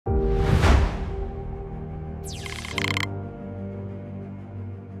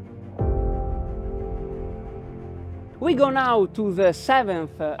We go now to the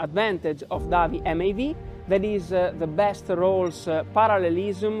seventh advantage of Davi MAV, that is the best rolls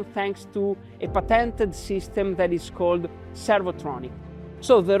parallelism thanks to a patented system that is called servotronic.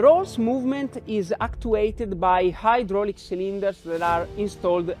 So the rolls movement is actuated by hydraulic cylinders that are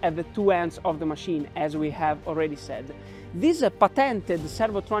installed at the two ends of the machine, as we have already said. This patented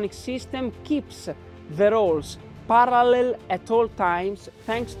servotronic system keeps the rolls parallel at all times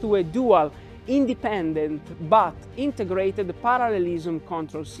thanks to a dual, independent but integrated parallelism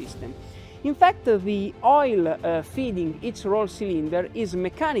control system. In fact, the oil feeding each roll cylinder is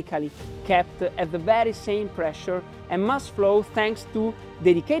mechanically kept at the very same pressure and must flow thanks to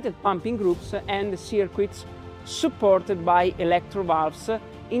dedicated pumping groups and circuits supported by electrovalves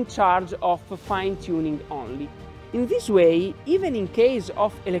in charge of fine-tuning only. In this way, even in case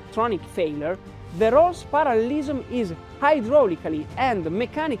of electronic failure, the roll's parallelism is hydraulically and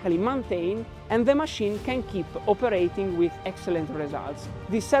mechanically maintained and the machine can keep operating with excellent results.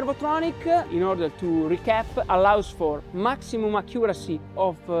 The servotronic, in order to recap, allows for maximum accuracy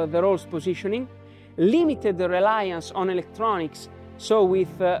of the roll's positioning, limited reliance on electronics, so with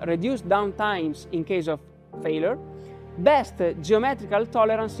reduced downtimes in case of failure, best geometrical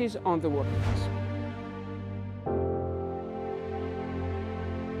tolerances on the workpiece.